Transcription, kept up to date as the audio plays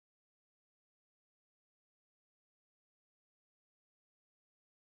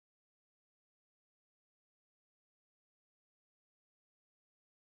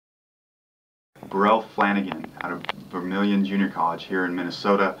Burrell Flanagan out of Vermilion Junior College here in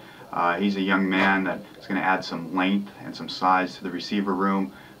Minnesota. He's a young man that is going to add some length and some size to the receiver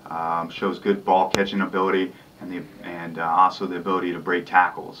room. Shows good ball catching ability and also the ability to break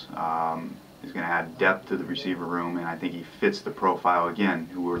tackles. He's going to add depth to the receiver room, and I think he fits the profile again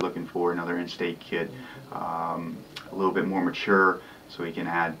who we're looking for, another in-state kid, a little bit more mature, so he can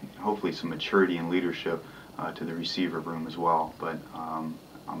add hopefully some maturity and leadership to the receiver room as well. But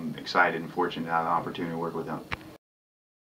I'm excited and fortunate to have the opportunity to work with him.